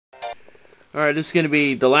Alright, this is going to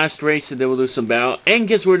be the last race, and then we'll do some battle. And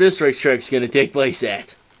guess where this racetrack is going to take place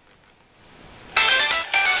at?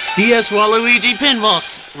 DS Waluigi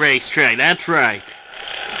Pinball Racetrack, that's right.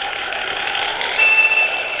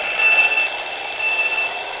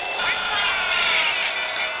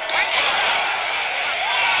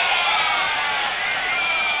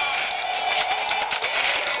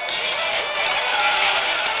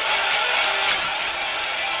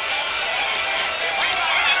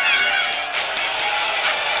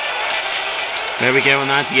 Very careful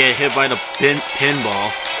not to get hit by the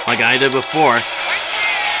pinball like I did before.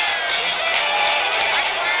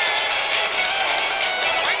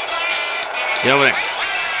 Get over there.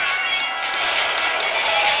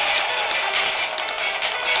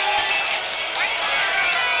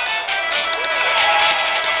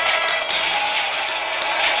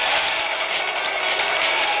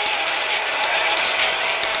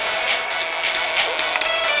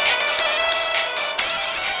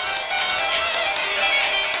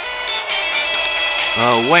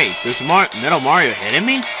 Oh wait, this Metal Mario hitting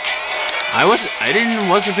me? I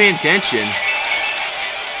wasn't paying attention.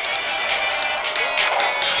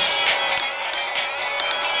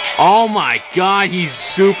 Oh my god, he's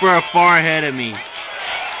super far ahead of me.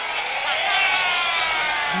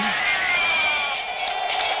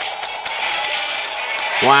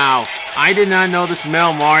 Wow, I did not know this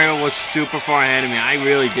Metal Mario was super far ahead of me. I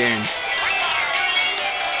really didn't.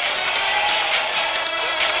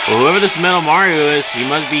 Well, whoever this Metal Mario is, he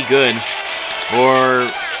must be good. Or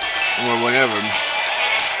whatever.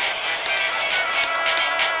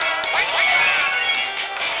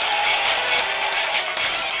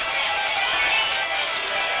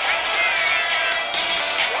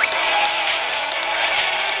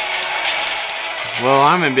 Well,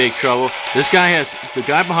 I'm in big trouble. The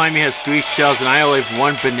guy behind me has 3 shells and I only have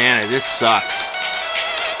 1 banana. This sucks.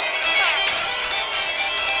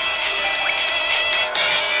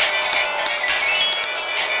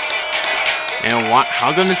 And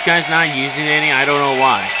how come this guy's not using any? I don't know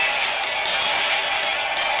why.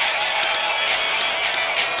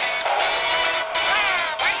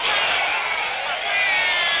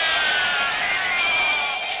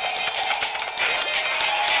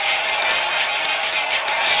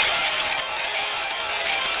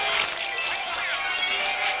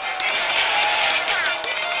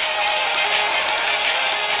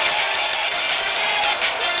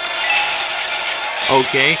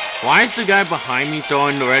 Okay, why is the guy behind me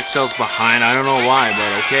throwing the red shells behind? I don't know why, but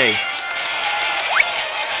okay.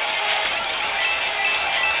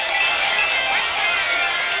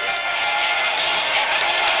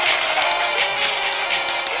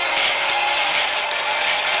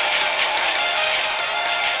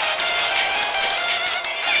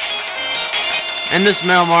 And this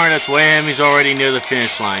Metal Mario that's way ahead of me is already near the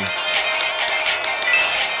finish line.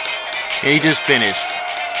 And he just finished.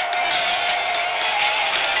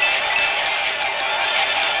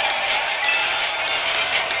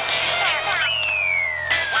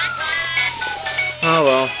 Oh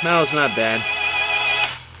well, that was not bad.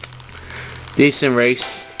 Decent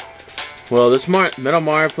race. Well, this Metal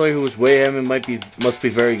Mario player who was way ahead of me must be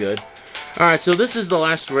very good. Alright, so this is the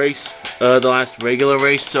last race, the last regular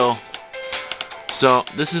race, so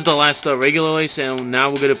this is the last regular race, and now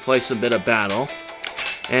we're going to play some bit of battle.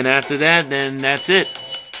 And after that, then that's it.